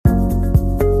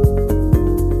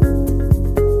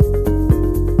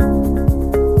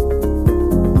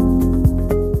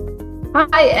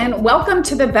Hi, and welcome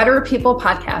to the Better People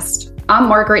podcast. I'm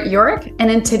Margaret Urick,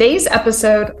 and in today's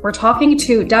episode, we're talking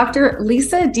to Dr.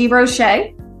 Lisa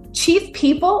DeRoché, Chief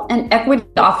People and Equity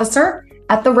Officer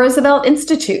at the Roosevelt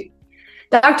Institute.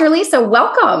 Dr. Lisa,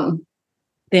 welcome.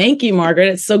 Thank you, Margaret.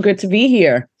 It's so good to be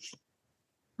here.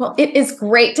 Well, it is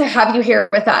great to have you here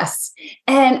with us.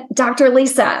 And Dr.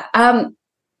 Lisa,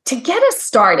 to get us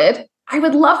started, I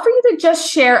would love for you to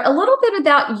just share a little bit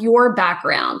about your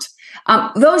background.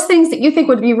 Those things that you think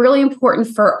would be really important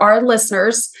for our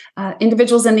listeners,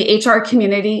 individuals in the HR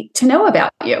community, to know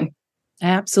about you.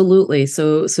 Absolutely.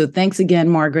 So thanks again,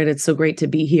 Margaret. It's so great to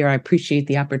be here. I appreciate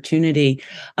the opportunity.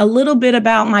 A little bit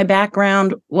about my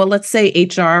background. Well, let's say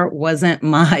HR wasn't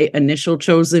my initial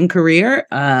chosen career.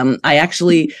 I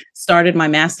actually started my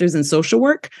master's in social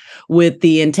work with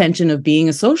the intention of being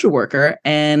a social worker.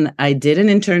 And I did an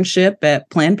internship at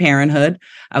Planned Parenthood.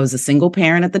 I was a single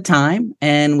parent at the time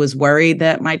and was worried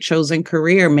that my chosen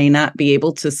career may not be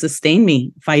able to sustain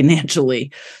me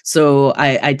financially. So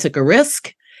I took a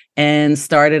risk and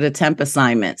started a temp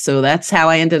assignment. So that's how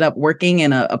I ended up working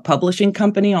in a publishing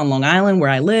company on Long Island where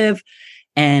I live.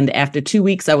 And after 2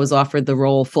 weeks, I was offered the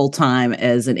role full-time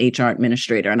as an HR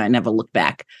administrator, and I never looked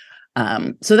back.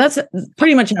 So that's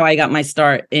pretty much how I got my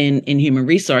start in human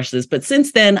resources. But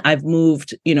since then, I've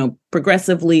moved,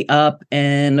 progressively up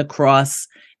and across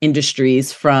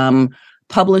industries from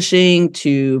publishing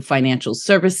to financial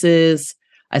services.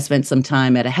 I spent some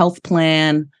time at a health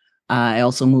plan. I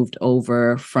also moved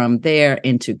over from there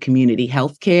into community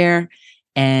healthcare,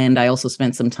 and I also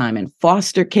spent some time in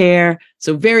foster care.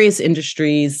 So various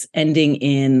industries, ending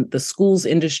in the schools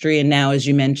industry. And now, as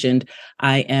you mentioned,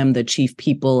 I am the Chief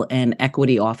People and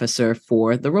Equity Officer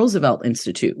for the Roosevelt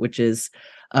Institute, which is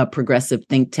a progressive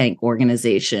think tank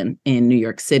organization in New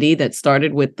York City that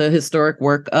started with the historic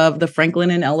work of the Franklin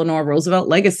and Eleanor Roosevelt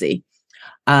legacy.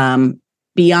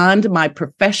 Beyond my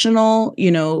professional,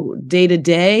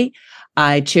 day-to-day,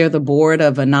 I chair the board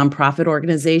of a nonprofit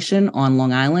organization on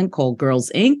Long Island called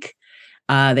Girls Inc.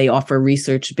 They offer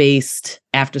research-based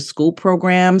after-school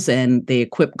programs, and they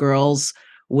equip girls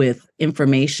with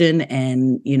information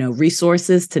and,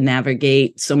 resources to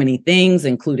navigate so many things,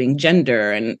 including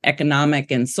gender and economic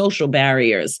and social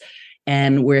barriers.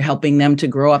 And we're helping them to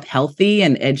grow up healthy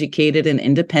and educated and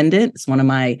independent. It's one of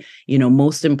my,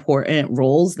 most important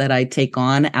roles that I take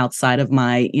on outside of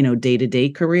my, day-to-day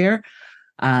career.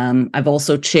 I've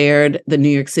also chaired the New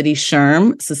York City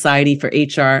SHRM, Society for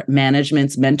HR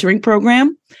Management's mentoring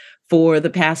program, for the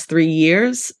past 3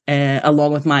 years,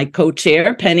 along with my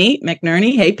co-chair, Penny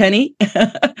McNerney. Hey, Penny.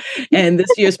 And this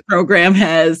year's program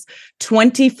has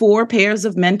 24 pairs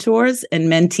of mentors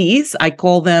and mentees. I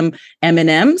call them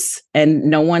M&Ms, and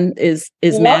no one is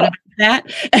mad about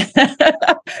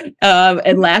that.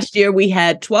 And last year we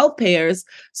had 12 pairs.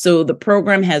 So the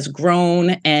program has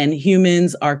grown, and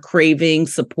humans are craving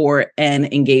support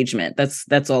and engagement.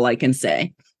 That's all I can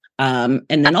say. And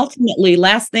then ultimately,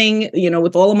 last thing,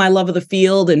 with all of my love of the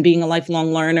field and being a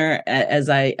lifelong learner, as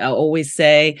I always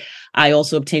say, I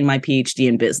also obtained my PhD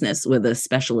in business with a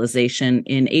specialization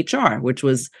in HR, which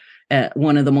was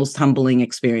one of the most humbling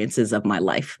experiences of my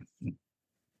life.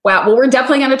 Wow. Well, we're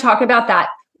definitely going to talk about that.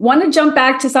 Want to jump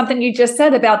back to something you just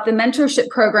said about the mentorship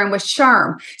program with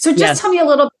SHRM. So just tell me a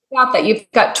little bit about that. You've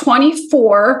got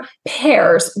 24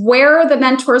 pairs. Where are the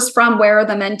mentors from? Where are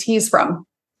the mentees from?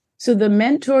 So the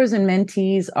mentors and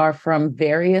mentees are from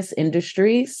various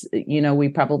industries. We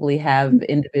probably have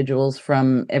individuals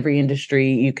from every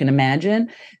industry you can imagine.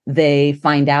 They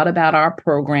find out about our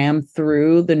program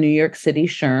through the New York City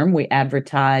SHRM. We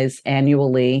advertise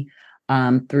annually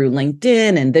through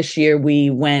LinkedIn. And this year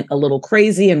we went a little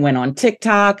crazy and went on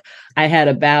TikTok. I had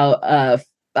about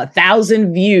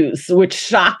 1,000 views, which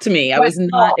shocked me. I was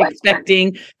not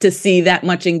expecting to see that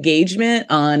much engagement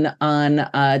on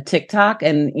TikTok.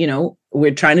 And,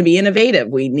 we're trying to be innovative.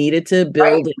 We needed to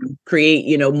build and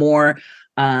create, more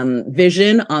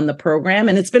vision on the program.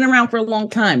 And it's been around for a long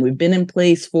time. We've been in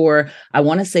place for, I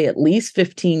want to say, at least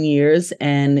 15 years.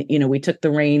 And, we took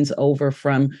the reins over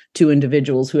from 2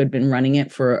 individuals who had been running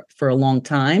it for a long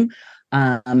time.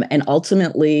 And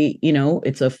ultimately,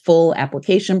 it's a full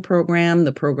application program.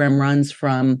 The program runs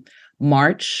from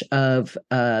March of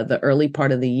the early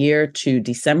part of the year to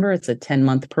December. It's a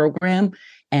 10-month program.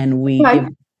 And we give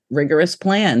rigorous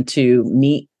plan to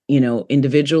meet,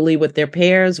 individually with their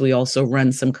pairs. We also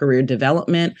run some career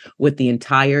development with the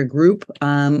entire group,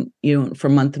 from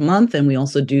month to month. And we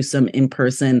also do some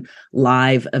in-person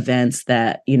live events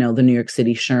that, the New York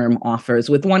City SHRM offers,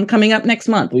 with one coming up next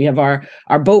month. We have our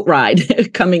boat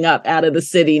ride coming up out of the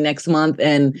city next month.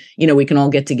 And, we can all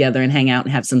get together and hang out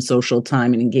and have some social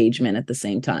time and engagement at the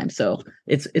same time. So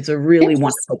it's a really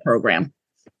wonderful program.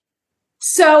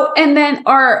 So, and then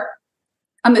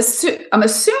I'm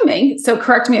assuming, so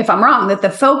correct me if I'm wrong, that the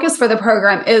focus for the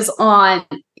program is on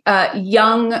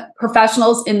young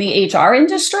professionals in the HR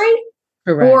industry?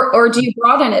 Correct. Or do you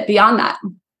broaden it beyond that?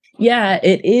 Yeah,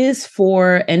 it is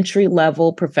for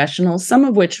entry-level professionals, some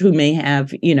of which who may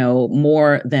have,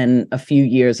 more than a few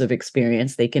years of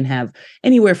experience. They can have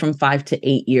anywhere from 5 to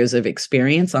 8 years of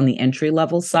experience on the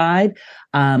entry-level side.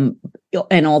 And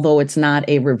although it's not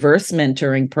a reverse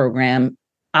mentoring program,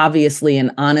 obviously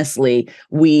and honestly,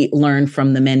 we learn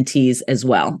from the mentees as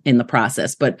well in the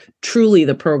process. But truly,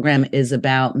 the program is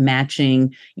about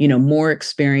matching, more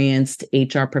experienced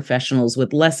HR professionals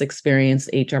with less experienced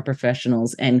HR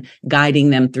professionals and guiding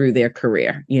them through their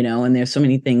career, and there's so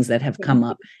many things that have come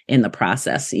up in the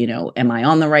process. Am I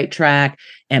on the right track?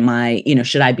 Am I,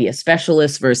 should I be a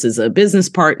specialist versus a business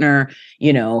partner?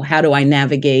 How do I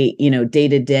navigate,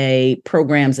 day-to-day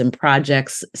programs and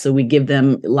projects? So we give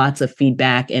them lots of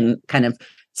feedback and kind of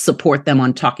support them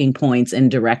on talking points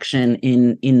and direction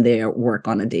in their work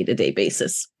on a day-to-day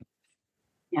basis.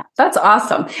 Yeah, that's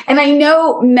awesome. And I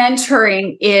know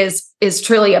mentoring is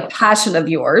truly a passion of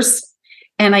yours.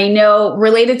 And I know,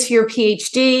 related to your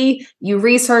PhD, you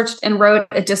researched and wrote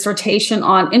a dissertation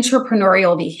on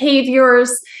entrepreneurial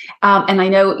behaviors. And I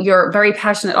know you're very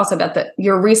passionate also about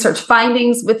your research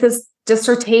findings with this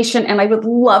dissertation. And I would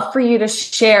love for you to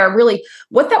share really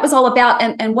what that was all about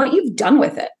and what you've done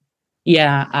with it.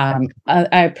 Yeah,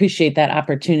 I appreciate that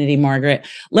opportunity, Margaret.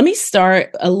 Let me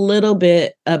start a little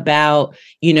bit about,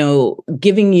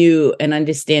 giving you an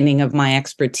understanding of my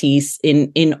expertise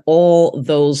in all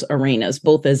those arenas,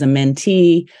 both as a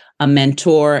mentee, a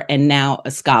mentor, and now a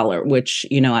scholar, which,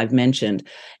 I've mentioned.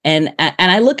 And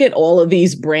I look at all of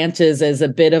these branches as a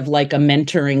bit of like a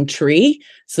mentoring tree.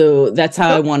 So that's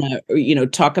how I want to,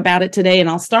 talk about it today. And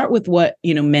I'll start with what,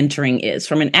 mentoring is.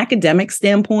 From an academic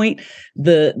standpoint,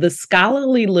 the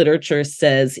scholarly literature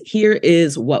says, here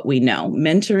is what we know.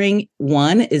 Mentoring,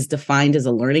 one, is defined as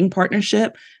a learning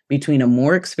partnership between a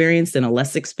more experienced and a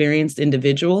less experienced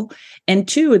individual. And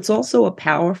two, it's also a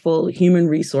powerful human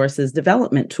resources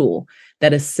development tool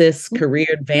that assists career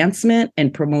advancement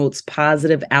and promotes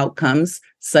positive outcomes,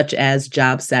 such as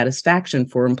job satisfaction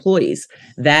for employees.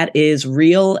 That is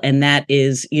real, and that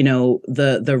is,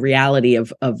 the reality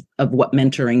of what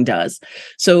mentoring does.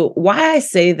 So why I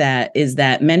say that is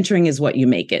that mentoring is what you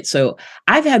make it. So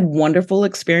I've had wonderful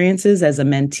experiences as a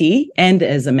mentee and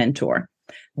as a mentor.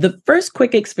 The first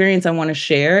quick experience I want to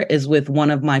share is with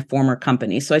one of my former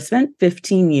companies. So I spent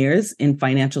 15 years in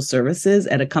financial services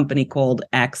at a company called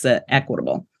AXA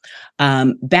Equitable.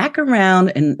 Back around,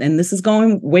 and this is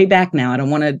going way back now. I don't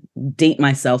want to date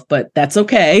myself, but that's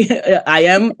okay. I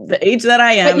am the age that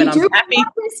I am, and I'm happy.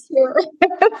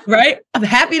 Right? I'm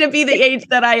happy to be the age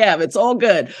that I am. It's all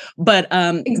good. But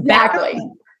exactly.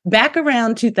 Back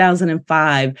around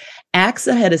 2005,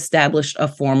 AXA had established a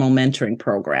formal mentoring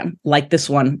program like this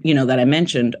one, that I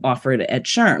mentioned, offered at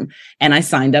SHRM, and I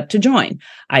signed up to join.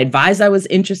 I advised I was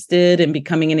interested in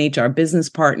becoming an HR business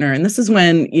partner. And this is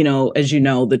when, as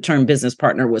the term business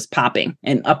partner was popping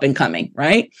and up and coming,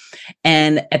 right?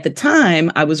 And at the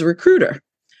time, I was a recruiter.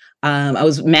 I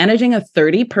was managing a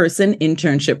 30-person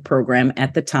internship program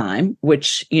at the time,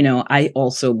 which, I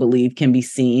also believe can be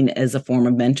seen as a form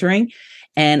of mentoring.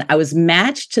 And I was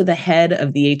matched to the head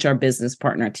of the HR business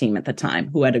partner team at the time,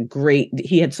 who had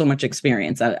he had so much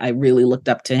experience. I really looked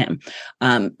up to him.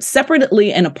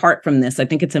 Separately and apart from this, I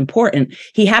think it's important,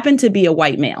 he happened to be a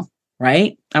white male,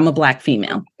 right? I'm a Black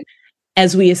female.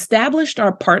 As we established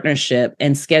our partnership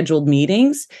and scheduled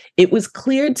meetings, it was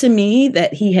clear to me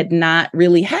that he had not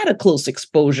really had a close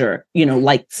exposure,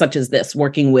 like such as this,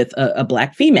 working with a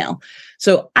Black female.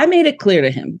 So I made it clear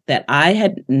to him that I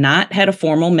had not had a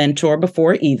formal mentor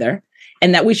before either,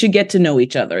 and that we should get to know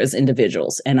each other as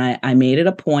individuals. And I made it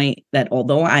a point that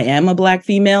although I am a Black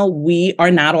female, we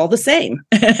are not all the same.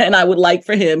 And I would like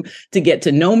for him to get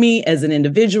to know me as an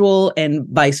individual and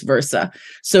vice versa.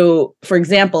 So, for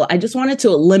example, I just wanted to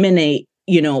eliminate,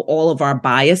 all of our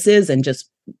biases and just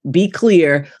be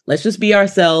clear. Let's just be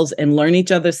ourselves and learn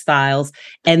each other's styles.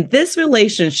 And this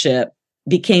relationship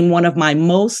became one of my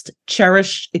most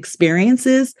cherished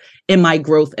experiences in my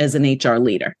growth as an HR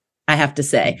leader. I have to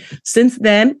say. Since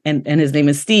then, and his name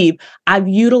is Steve, I've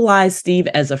utilized Steve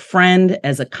as a friend,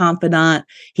 as a confidant.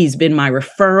 He's been my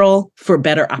referral for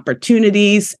better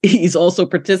opportunities. He's also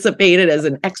participated as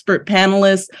an expert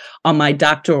panelist on my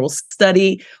doctoral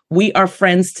study. We are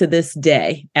friends to this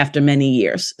day after many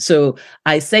years. So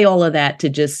I say all of that to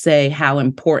just say how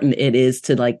important it is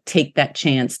to like take that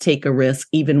chance, take a risk,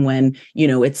 even when,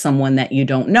 it's someone that you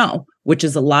don't know, which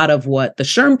is a lot of what the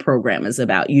SHRM program is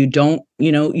about. You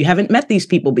haven't met these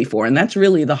people before. And that's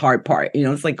really the hard part.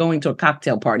 It's like going to a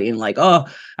cocktail party and like, oh,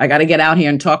 I got to get out here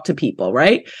and talk to people.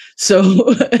 Right. So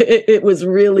it was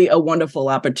really a wonderful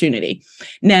opportunity.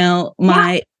 Now,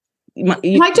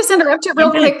 can I just interrupt you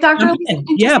real quick, Dr.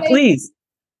 Yeah, please.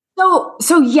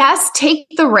 So yes, take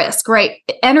the risk, right?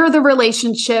 Enter the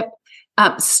relationship,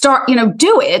 start,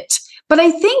 do it. But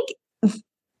I think,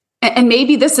 and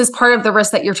maybe this is part of the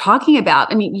risk that you're talking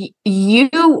about. I mean,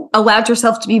 you allowed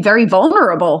yourself to be very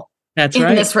vulnerable in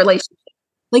this relationship.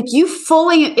 Like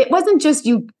it wasn't just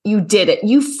you did it.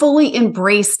 You fully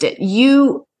embraced it.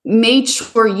 You made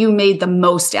sure you made the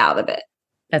most out of it.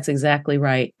 That's exactly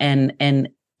right. And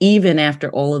even after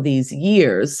all of these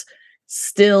years,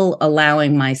 still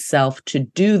allowing myself to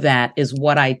do that is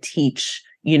what I teach,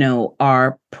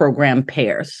 our program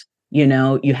pairs.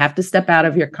 You have to step out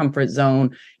of your comfort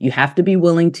zone. You have to be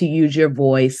willing to use your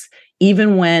voice,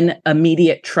 even when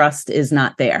immediate trust is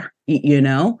not there,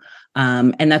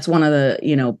 and that's one of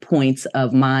the, points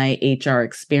of my HR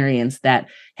experience that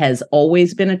has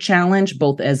always been a challenge,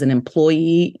 both as an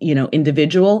employee,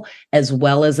 individual, as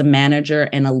well as a manager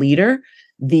and a leader.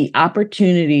 The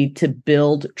opportunity to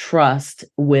build trust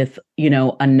with,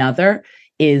 another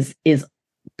is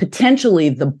potentially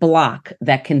the block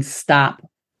that can stop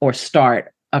or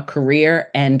start a career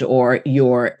and or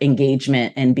your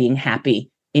engagement and being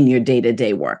happy in your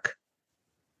day-to-day work.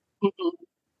 Mm-hmm.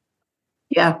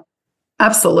 Yeah,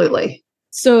 absolutely.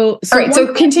 So all right,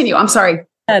 so continue. I'm sorry.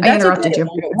 I interrupted you.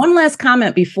 One last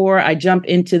comment before I jump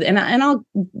into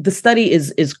the study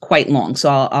is quite long, so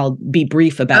I'll be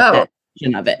brief about that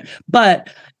of it. But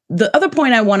the other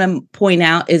point I want to point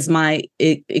out is my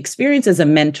experience as a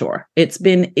mentor. It's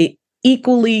been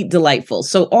equally delightful.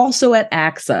 So also at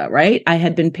AXA, right? I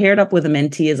had been paired up with a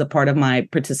mentee as a part of my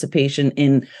participation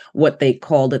in what they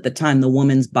called at the time the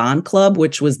Women's Bond Club,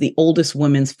 which was the oldest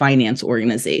women's finance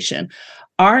organization.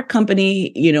 Our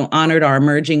company, honored our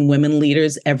emerging women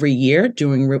leaders every year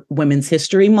during Women's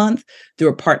History Month through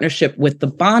a partnership with the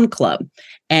Bond Club.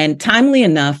 And timely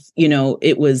enough,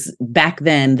 it was back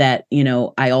then that,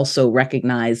 I also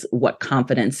recognize what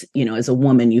confidence, as a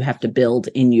woman you have to build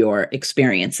in your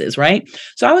experiences, right?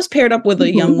 So I was paired up with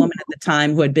a young woman at the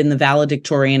time who had been the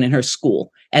valedictorian in her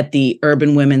school at the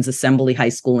Urban Women's Assembly High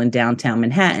School in downtown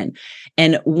Manhattan.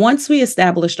 And once we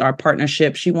established our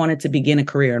partnership, she wanted to begin a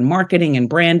career in marketing and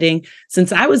branding.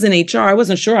 Since I was in HR, I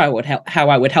wasn't sure how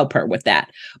I would help her with that.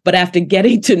 But after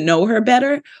getting to know her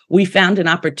better, we found an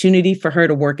opportunity for her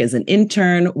to work as an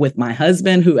intern with my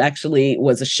husband, who actually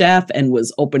was a chef and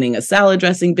was opening a salad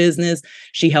dressing business.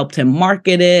 She helped him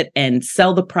market it and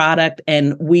sell the product.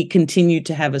 And we continued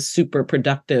to have a super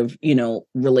productive,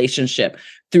 relationship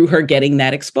through her getting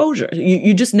that exposure.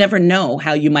 You just never know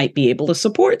how you might be able to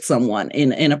support someone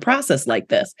in a process like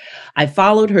this. I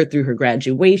followed her through her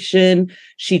graduation.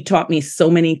 She taught me so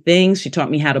many things. She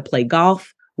taught me how to play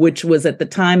golf, which was at the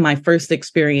time my first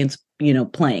experience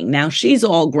playing. Now she's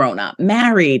all grown up,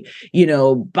 married,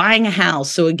 buying a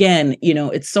house. So again,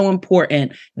 it's so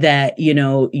important that,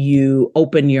 you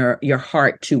open your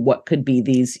heart to what could be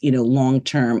these,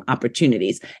 long-term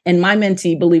opportunities. And my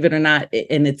mentee, believe it or not,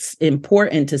 and it's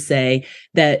important to say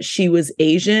that she was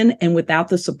Asian, and without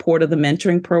the support of the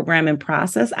mentoring program and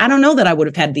process, I don't know that I would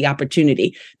have had the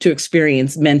opportunity to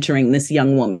experience mentoring this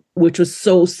young woman, which was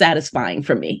so satisfying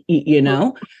for me,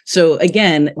 So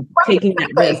again, taking that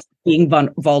risk, being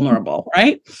vulnerable,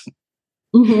 right?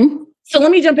 Mm-hmm. So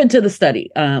let me jump into the study,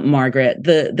 Margaret.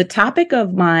 The topic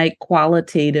of my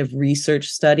qualitative research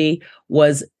study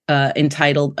was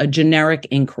entitled A Generic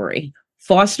Inquiry,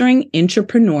 Fostering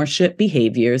Entrepreneurship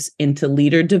Behaviors into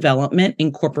Leader Development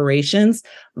in Corporations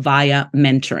via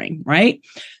Mentoring, right?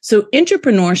 So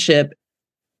entrepreneurship,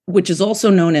 which is also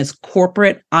known as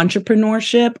corporate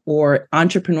entrepreneurship or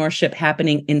entrepreneurship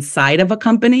happening inside of a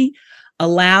company,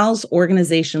 allows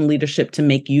organization leadership to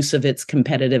make use of its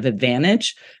competitive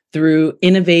advantage through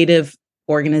innovative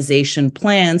organization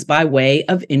plans by way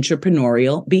of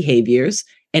entrepreneurial behaviors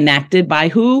enacted by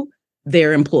who?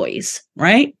 Their employees,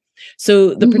 right?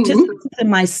 So the participants in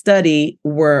my study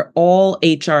were all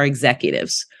HR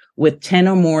executives with 10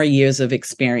 or more years of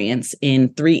experience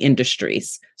in 3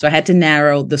 industries. So I had to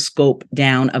narrow the scope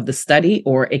down of the study,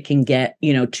 or it can get,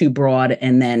 too broad,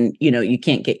 and then, you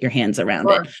can't get your hands around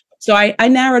it. So I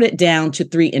narrowed it down to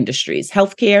 3 industries: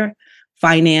 healthcare,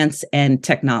 finance, and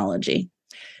technology.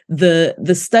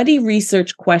 The study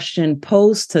research question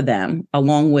posed to them,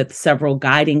 along with several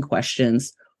guiding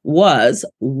questions, was: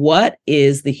 what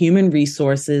is the human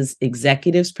resources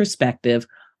executive's perspective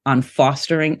on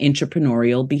fostering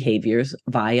entrepreneurial behaviors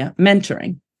via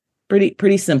mentoring?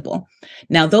 Pretty simple.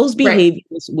 Now, those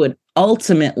behaviors would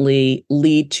ultimately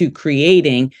lead to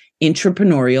creating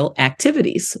entrepreneurial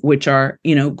activities, which are,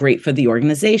 great for the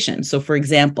organization. So, for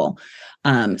example,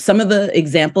 some of the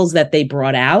examples that they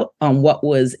brought out on what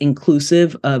was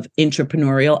inclusive of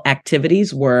entrepreneurial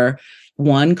activities were: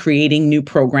 1, creating new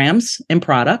programs and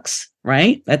products,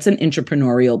 right? That's an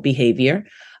entrepreneurial behavior.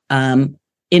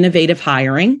 Innovative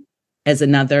hiring as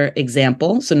another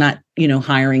example. So not,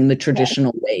 hiring the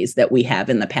traditional ways that we have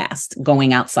in the past,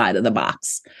 going outside of the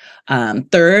box.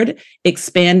 3rd,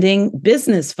 expanding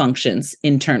business functions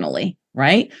internally,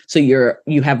 right? So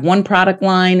you have one product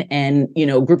line, and,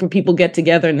 a group of people get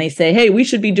together and they say, hey, we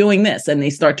should be doing this. And they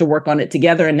start to work on it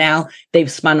together. And now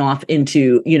they've spun off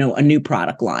into, a new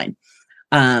product line.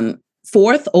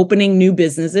 4th, opening new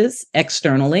businesses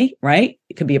externally, right?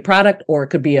 It could be a product, or it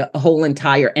could be a whole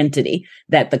entire entity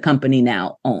that the company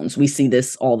now owns. We see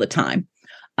this all the time.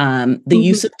 The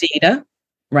use of data,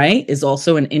 right, is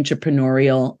also an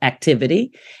entrepreneurial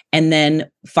activity. And then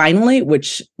finally,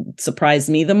 which surprised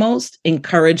me the most,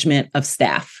 encouragement of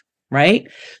staff, right?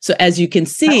 So as you can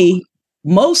see,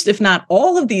 most, if not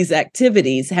all, of these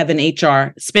activities have an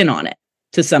HR spin on it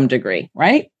to some degree,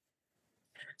 right?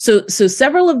 So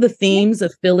several of the themes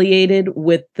affiliated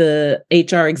with the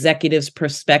HR executives'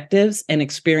 perspectives and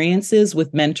experiences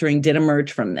with mentoring did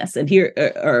emerge from this. And here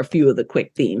are a few of the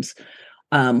quick themes.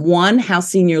 1, how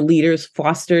senior leaders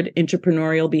fostered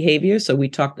entrepreneurial behavior. So we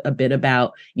talked a bit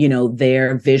about,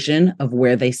 their vision of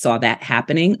where they saw that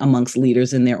happening amongst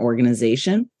leaders in their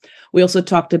organization. We also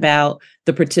talked about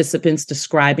the participants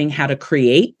describing how to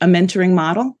create a mentoring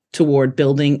model toward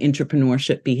building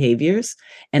entrepreneurship behaviors.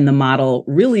 And the model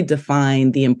really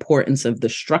defined the importance of the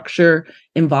structure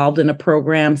involved in a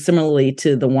program. Similarly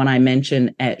to the one I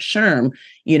mentioned at SHRM,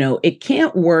 it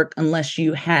can't work unless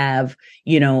you have,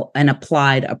 an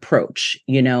applied approach,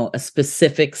 a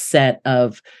specific set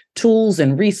of tools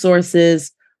and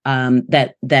resources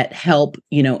that help,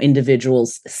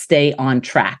 individuals stay on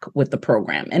track with the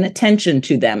program, and attention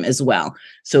to them as well.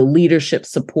 So leadership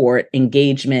support,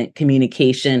 engagement,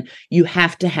 communication, you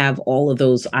have to have all of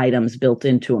those items built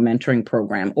into a mentoring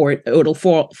program, or it'll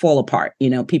fall apart.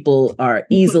 People are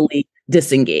easily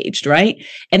disengaged, right?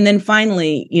 And then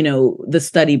finally, the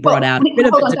study brought out a bit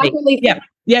of a debate.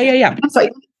 Yeah. I'm sorry.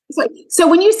 So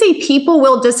when you say people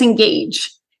will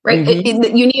disengage, right?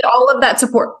 You need all of that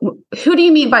support. Who do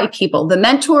you mean by people? The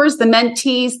mentors, the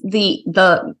mentees,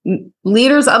 the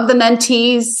leaders of the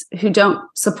mentees who don't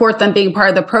support them being part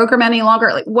of the program any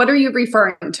longer? Like, what are you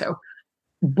referring to?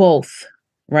 Both,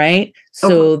 right?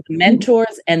 So the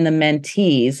mentors and the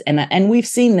mentees, and we've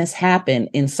seen this happen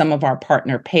in some of our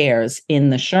partner pairs in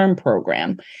the SHRM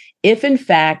program. If in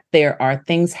fact there are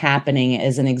things happening,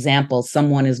 as an example,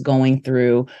 someone is going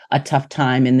through a tough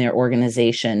time in their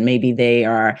organization, maybe they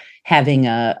are having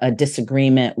a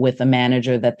disagreement with a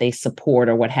manager that they support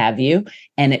or what have you,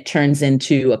 and it turns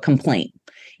into a complaint,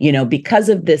 because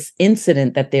of this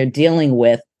incident that they're dealing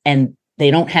with, and they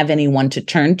don't have anyone to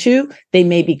turn to, they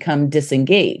may become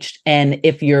disengaged. And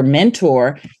if your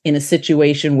mentor in a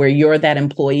situation where you're that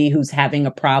employee who's having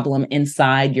a problem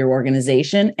inside your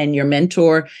organization, and your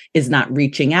mentor is not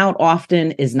reaching out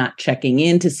often, is not checking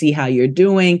in to see how you're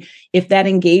doing, if that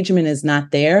engagement is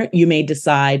not there, you may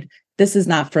decide, this is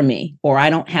not for me, or I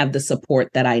don't have the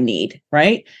support that I need,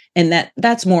 right? And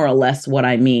that's more or less what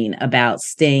I mean about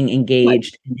staying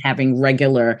engaged and having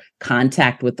regular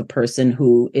contact with the person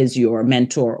who is your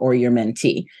mentor or your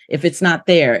mentee. If it's not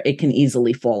there, it can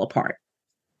easily fall apart.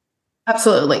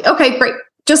 Absolutely. Okay, great.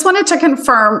 Just wanted to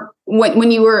confirm when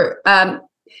you were,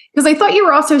 because I thought you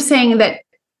were also saying that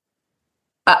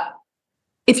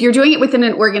if you're doing it within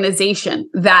an organization,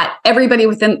 that everybody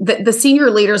within the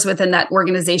senior leaders within that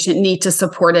organization need to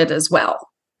support it as well.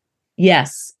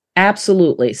 Yes,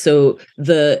 absolutely. So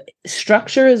the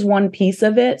structure is one piece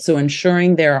of it. So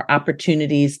ensuring there are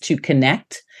opportunities to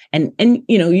connect, and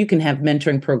you can have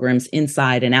mentoring programs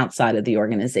inside and outside of the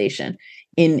organization.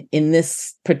 in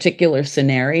this particular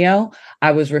scenario,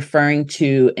 I was referring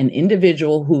to an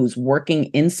individual who's working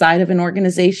inside of an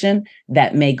organization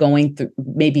that may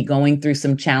be going through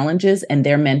some challenges, and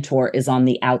their mentor is on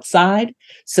the outside.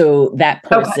 So that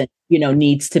person,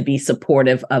 needs to be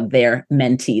supportive of their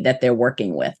mentee that they're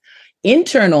working with.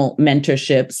 Internal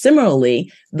mentorship,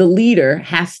 similarly, the leader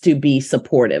has to be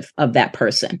supportive of that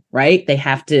person, right? They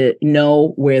have to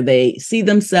know where they see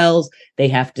themselves. They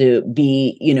have to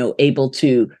be, able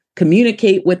to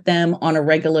communicate with them on a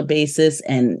regular basis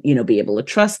and, be able to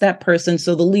trust that person.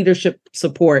 So the leadership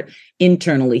support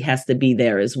internally has to be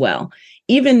there as well.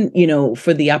 Even,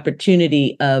 for the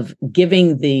opportunity of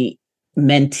giving the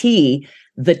mentee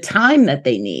the time that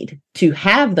they need to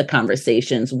have the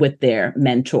conversations with their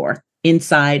mentor,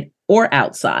 inside or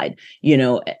outside,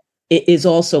 it is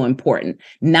also important.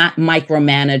 Not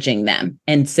micromanaging them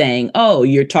and saying, oh,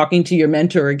 you're talking to your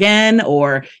mentor again,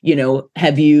 or,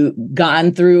 have you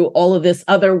gone through all of this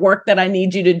other work that I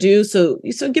need you to do? So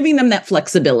giving them that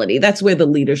flexibility, that's where the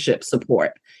leadership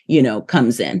support,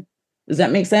 comes in. Does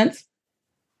that make sense?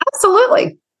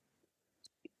 Absolutely.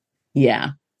 Yeah.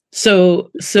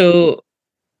 So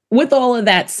with all of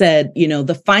that said,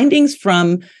 the findings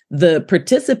from the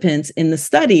participants in the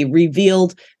study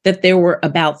revealed that there were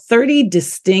about 30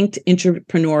 distinct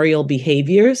entrepreneurial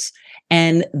behaviors,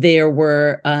 and there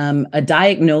were a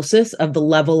diagnosis of the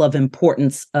level of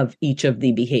importance of each of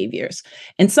the behaviors.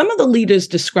 And some of the leaders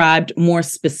described more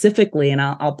specifically, and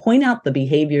I'll point out the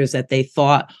behaviors that they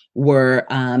thought were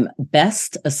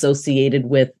best associated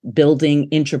with building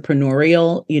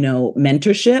entrepreneurial,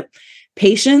 mentorship: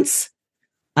 patience,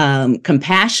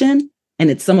 compassion. And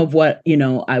it's some of what,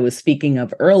 I was speaking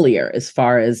of earlier, as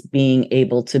far as being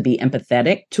able to be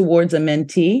empathetic towards a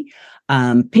mentee,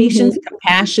 patience,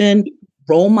 compassion,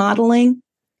 role modeling,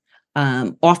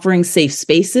 offering safe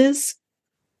spaces,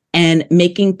 and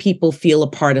making people feel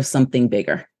a part of something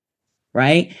bigger,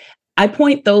 right? I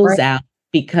point those out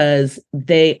because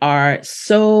they are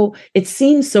it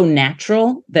seems so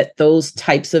natural that those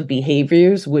types of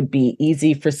behaviors would be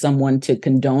easy for someone to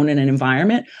condone in an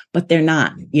environment, but they're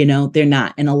not, they're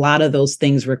not. And a lot of those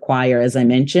things require, as I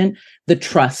mentioned, the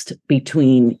trust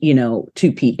between,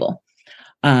 two people.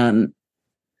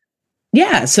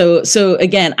 Yeah. So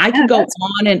again, I can go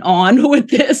on and on with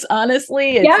this,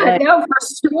 honestly. It's no,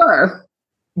 for sure.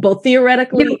 Both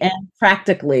theoretically and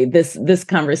practically, this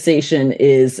conversation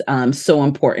is so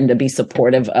important to be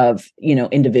supportive of,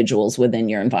 individuals within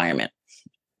your environment.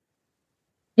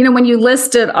 When you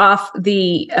listed off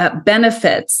the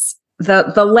benefits,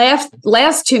 the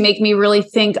last two make me really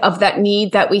think of that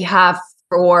need that we have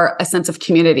for a sense of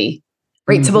community,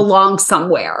 right? Mm-hmm. To belong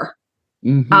somewhere,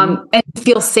 and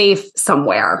feel safe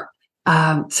somewhere.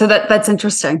 So that's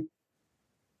interesting.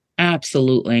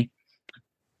 Absolutely.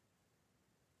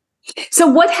 So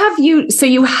what have you? So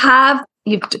you have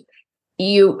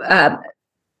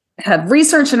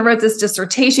researched and wrote this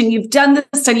dissertation. You've done this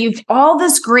study. You've all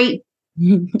this great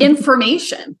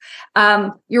information.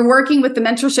 You're working with the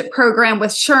mentorship program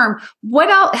with SHRM. What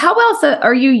else? How else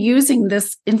are you using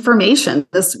this information,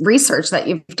 this research that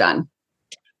you've done?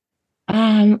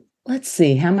 Let's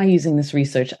see. How am I using this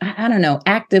research? I don't know.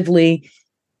 Actively,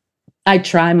 I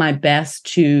try my best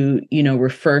to,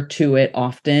 refer to it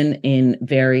often in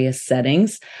various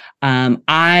settings.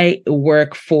 I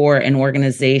work for an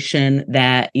organization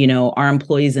that, our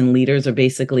employees and leaders are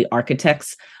basically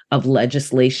architects of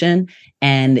legislation.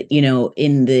 And,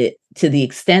 to the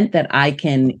extent that I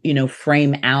can,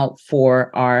 frame out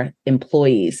for our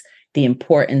employees the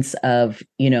importance of,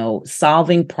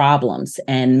 solving problems.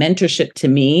 And mentorship to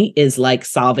me is like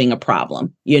solving a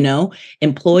problem.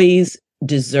 Employees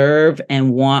deserve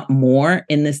and want more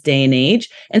in this day and age.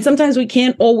 And sometimes we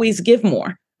can't always give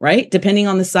more, right? Depending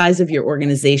on the size of your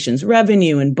organization's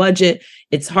revenue and budget,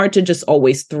 it's hard to just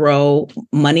always throw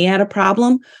money at a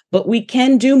problem, but we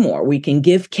can do more. We can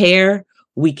give care,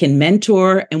 we can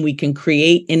mentor, and we can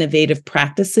create innovative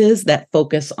practices that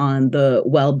focus on the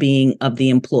well-being of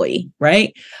the employee,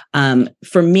 right?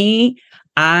 For me,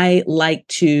 I like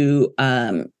to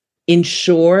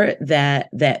ensure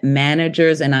that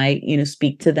managers, and I,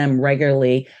 speak to them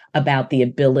regularly about the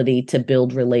ability to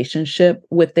build relationship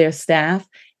with their staff.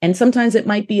 And sometimes it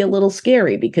might be a little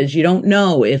scary because you don't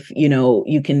know if,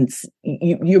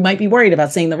 you might be worried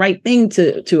about saying the right thing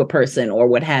to a person or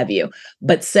what have you.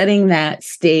 But setting that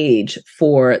stage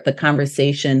for the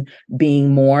conversation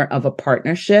being more of a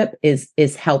partnership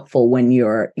is helpful when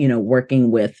you're,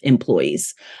 working with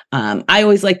employees. I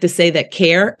always like to say that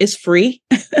care is free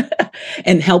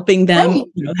and helping them,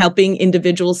 helping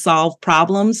individuals solve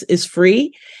problems is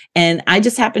free. And I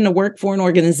just happen to work for an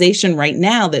organization right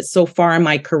now that so far in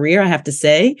my career, I have to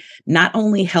say, not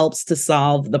only helps to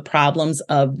solve the problems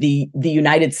of the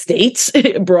United States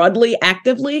broadly,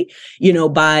 actively,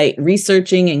 by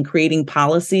researching and creating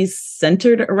policies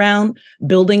centered around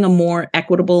building a more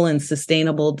equitable and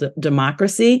sustainable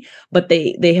democracy, but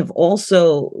they have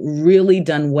also really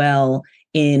done well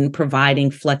in providing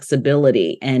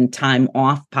flexibility and time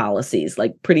off policies,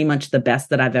 like pretty much the best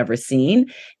that I've ever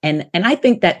seen. And I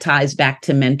think that ties back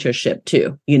to mentorship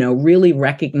too, really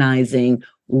recognizing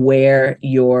where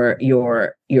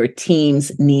your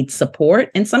teams need support.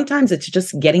 And sometimes it's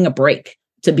just getting a break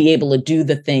to be able to do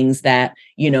the things that,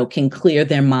 can clear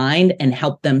their mind and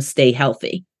help them stay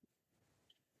healthy.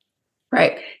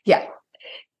 Right. Yeah,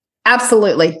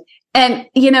 absolutely. And,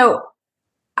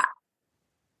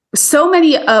 so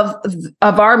many of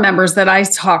our members that I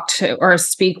talk to or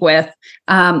speak with,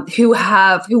 who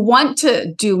want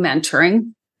to do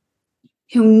mentoring,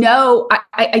 who know,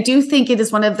 I do think it is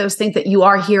one of those things that you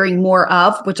are hearing more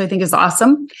of, which I think is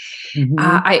awesome.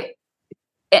 Mm-hmm.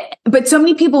 But so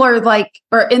many people are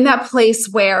in that place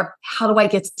where, how do I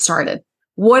get started?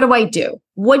 What do I do?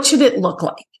 What should it look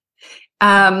like?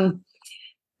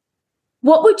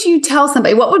 What would you tell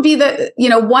somebody? What would be the,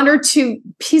 one or two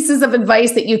pieces of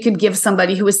advice that you could give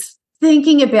somebody who is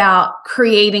thinking about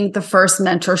creating the first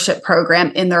mentorship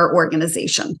program in their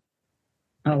organization?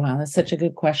 Oh, wow. That's such a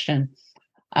good question.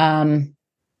 I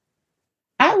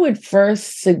would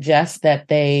first suggest that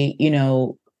they,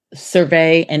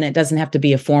 survey, and it doesn't have to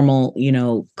be a formal,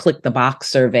 click the box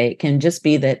survey. It can just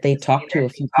be that they talk to a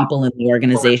few people in the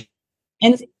organization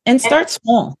and start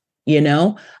small.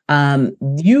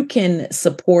 You can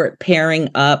support pairing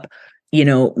up,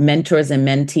 mentors and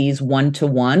mentees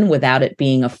one-to-one without it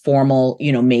being a formal,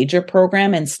 major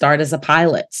program, and start as a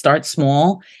pilot. Start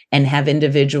small and have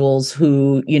individuals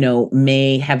who,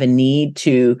 may have a need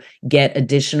to get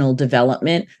additional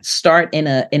development. Start in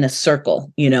a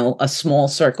circle, a small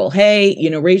circle. Hey,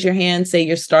 raise your hand, say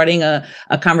you're starting a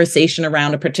conversation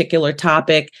around a particular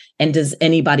topic. And does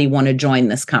anybody want to join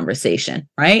this conversation?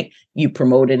 Right? You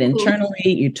promote it internally,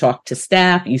 you talk to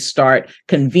staff, you start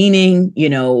convening,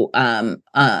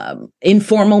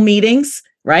 informal meetings,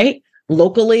 right?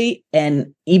 Locally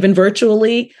and even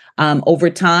virtually over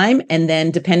time. And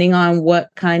then depending on what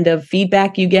kind of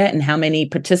feedback you get and how many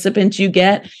participants you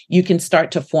get, you can start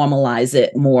to formalize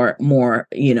it more,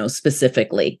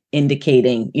 specifically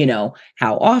indicating,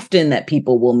 how often that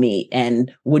people will meet.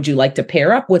 And would you like to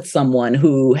pair up with someone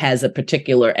who has a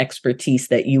particular expertise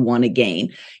that you want to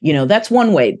gain? That's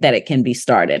one way that it can be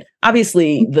started.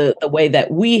 Obviously, the way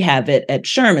that we have it at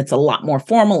SHRM, it's a lot more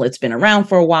formal. It's been around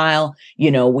for a while.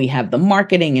 We have the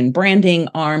marketing and branding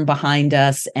arm behind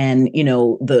us and,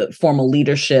 the formal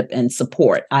leadership and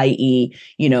support, i.e.,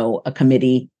 a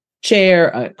committee chair,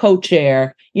 a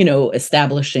co-chair,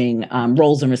 establishing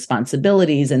roles and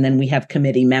responsibilities. And then we have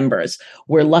committee members.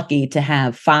 We're lucky to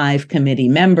have 5 committee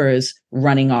members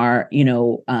running our,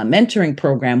 mentoring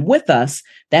program with us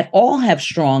that all have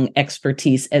strong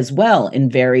expertise as well in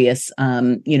various,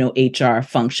 HR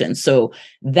functions. So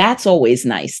that's always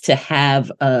nice to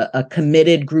have a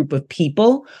committed group of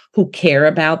people who care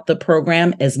about the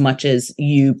program as much as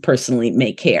you personally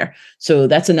may care. So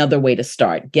that's another way to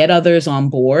start. Get others on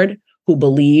board who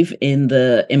believe in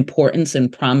the importance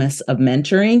and promise of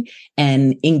mentoring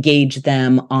and engage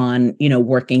them on,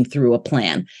 working through a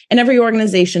plan. And every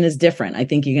organization is different. I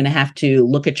think you're going to have to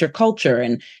look at your culture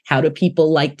and how do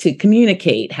people like to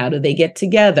communicate? How do they get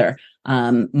together?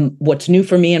 What's new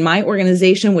for me in my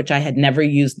organization, which I had never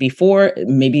used before,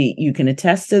 maybe you can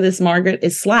attest to this, Margaret,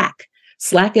 is Slack.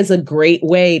 Slack is a great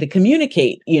way to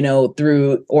communicate,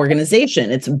 through organization.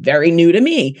 It's very new to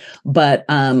me, but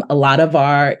a lot of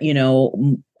our,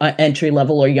 entry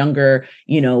level or younger,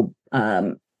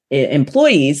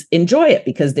 employees enjoy it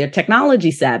because they're technology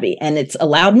savvy, and it's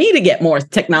allowed me to get more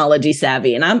technology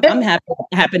savvy, and I'm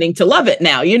happening to love it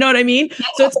now. You know what I mean? Yeah.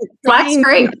 So it's like trying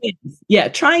new things. Yeah,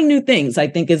 trying new things, I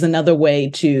think, is another way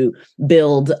to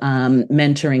build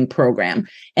mentoring program.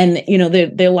 And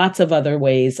there are lots of other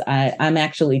ways. I'm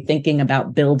actually thinking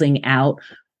about building out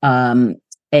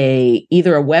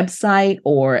either a website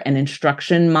or an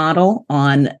instruction model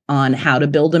on how to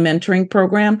build a mentoring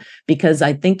program, because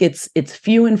I think it's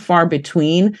few and far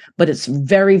between, but it's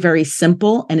very, very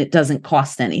simple and it doesn't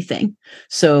cost anything.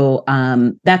 So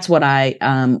that's what I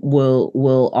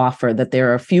will offer, that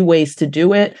there are a few ways to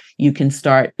do it. You can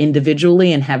start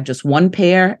individually and have just one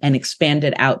pair and expand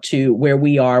it out to where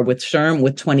we are with SHRM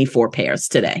with 24 pairs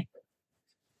today.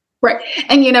 Right.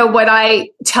 And what I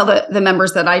tell the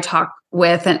members that I talk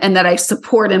with and that I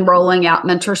support in rolling out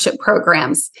mentorship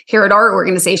programs here at our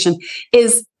organization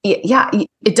is,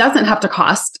 it doesn't have to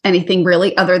cost anything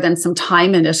really other than some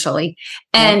time initially.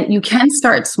 And you can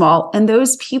start small. And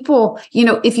those people,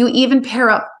 if you even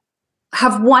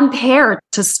have one pair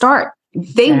to start,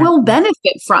 they will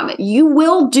benefit from it. You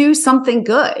will do something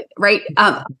good, right?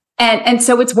 And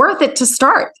so it's worth it to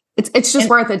start. It's just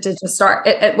worth it to just start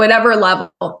at whatever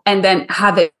level and then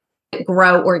have it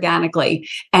grow organically.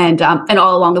 And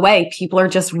all along the way, people are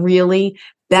just really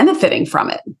benefiting from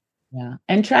it. Yeah.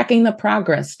 And tracking the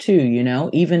progress too,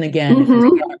 even again, if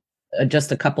you start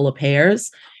just a couple of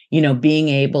pairs, being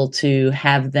able to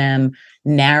have them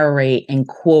narrate and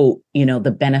quote,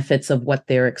 the benefits of what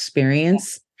their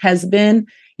experience has been,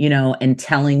 and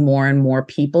telling more and more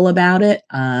people about it.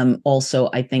 Also,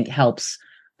 I think helps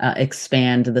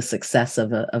expand the success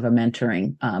of a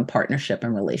mentoring partnership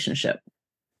and relationship.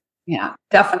 Yeah,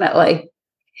 definitely.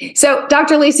 So,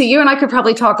 Dr. Lisa, you and I could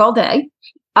probably talk all day,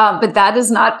 but that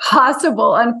is not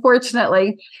possible,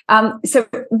 unfortunately. So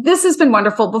this has been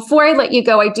wonderful. Before I let you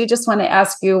go, I do just want to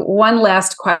ask you one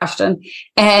last question.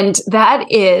 And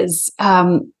that is,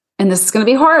 and this is going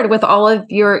to be hard with all of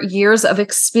your years of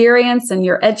experience and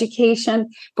your education,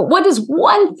 but what is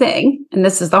one thing, and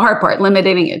this is the hard part,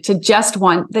 limiting it to just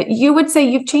one, that you would say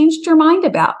you've changed your mind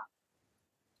about?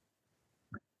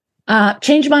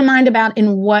 Change my mind about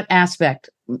in what aspect?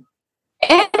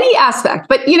 Any aspect,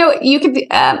 but you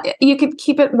could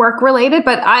keep it work related,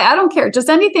 but I don't care. Just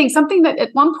anything, something that at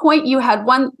one point you had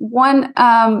one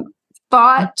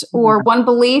thought or one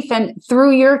belief, and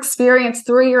through your experience,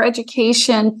 through your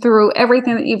education, through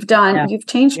everything that you've done, you've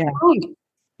changed your mind.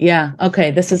 Yeah.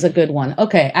 Okay. This is a good one.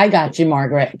 Okay. I got you,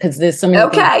 Margaret, because there's so many.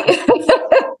 Okay.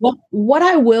 Well, what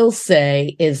I will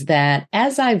say is that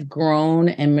as I've grown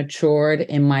and matured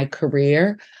in my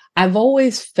career, I've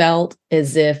always felt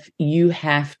as if you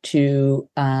have to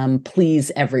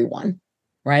please everyone,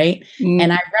 right? Mm-hmm.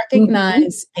 And I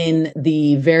recognize in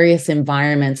the various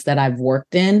environments that I've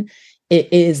worked in,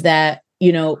 it is that,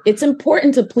 it's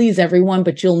important to please everyone,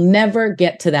 but you'll never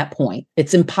get to that point.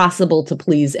 It's impossible to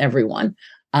please everyone.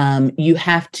 You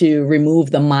have to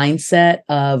remove the mindset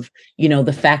of,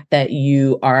 the fact that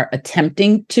you are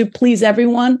attempting to please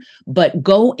everyone, but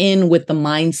go in with the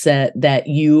mindset that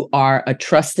you are a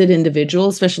trusted individual,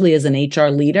 especially as an HR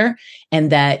leader,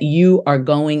 and that you are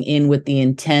going in with the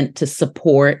intent to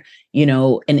support,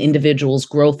 an individual's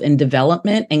growth and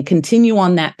development and continue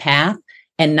on that path.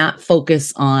 And not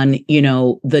focus on,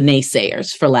 the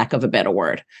naysayers, for lack of a better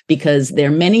word, because there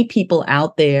are many people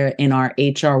out there in our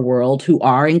HR world who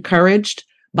are encouraged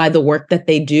by the work that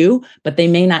they do, but they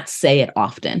may not say it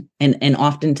often. And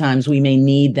oftentimes we may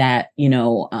need that,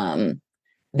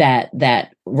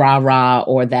 that rah-rah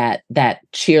or that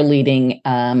cheerleading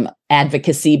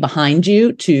advocacy behind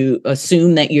you to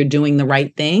assume that you're doing the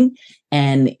right thing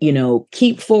and,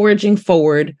 keep foraging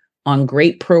forward on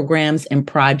great programs and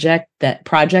projects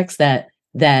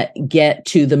that get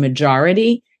to the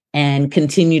majority and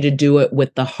continue to do it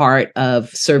with the heart of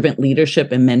servant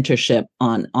leadership and mentorship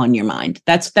on your mind.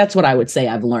 That's what I would say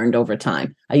I've learned over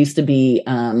time. I used to be,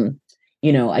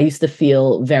 I used to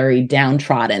feel very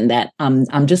downtrodden that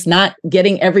I'm just not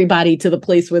getting everybody to the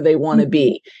place where they want to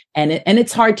be. And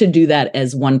it's hard to do that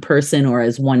as one person or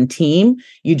as one team.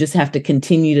 You just have to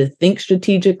continue to think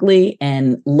strategically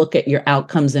and look at your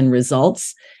outcomes and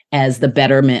results as the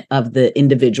betterment of the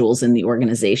individuals in the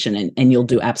organization, and you'll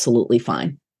do absolutely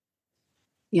fine.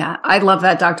 Yeah, I love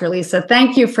that, Dr. Lisa.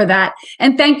 Thank you for that.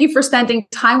 And thank you for spending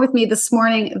time with me this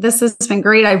morning. This has been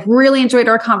great. I've really enjoyed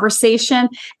our conversation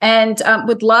and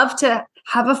would love to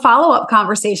have a follow-up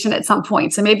conversation at some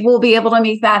point. So maybe we'll be able to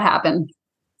make that happen.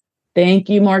 Thank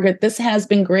you, Margaret. This has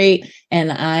been great.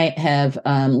 And I have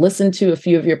listened to a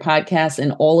few of your podcasts,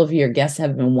 and all of your guests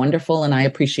have been wonderful. And I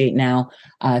appreciate now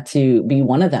to be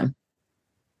one of them.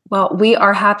 Well, we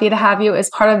are happy to have you as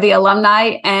part of the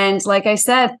alumni. And like I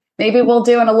said, maybe we'll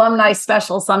do an alumni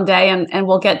special someday, and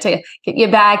we'll get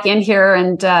you back in here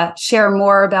and share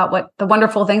more about what the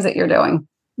wonderful things that you're doing.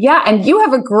 Yeah. And you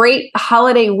have a great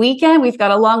holiday weekend. We've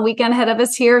got a long weekend ahead of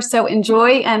us here. So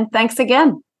enjoy, and thanks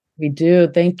again. We do.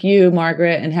 Thank you,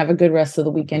 Margaret, and have a good rest of the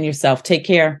weekend yourself. Take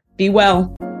care. Be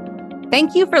well.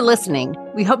 Thank you for listening.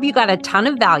 We hope you got a ton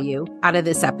of value out of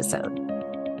this episode.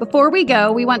 Before we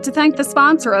go, we want to thank the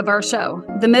sponsor of our show,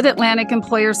 the Mid-Atlantic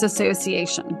Employers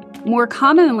Association, more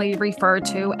commonly referred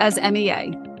to as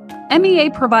MEA. MEA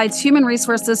provides human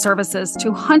resources services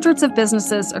to hundreds of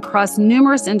businesses across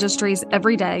numerous industries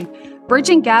every day,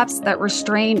 bridging gaps that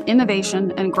restrain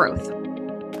innovation and growth.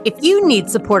 If you need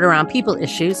support around people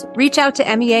issues, reach out to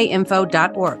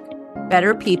meainfo.org.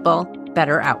 Better people,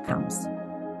 better outcomes.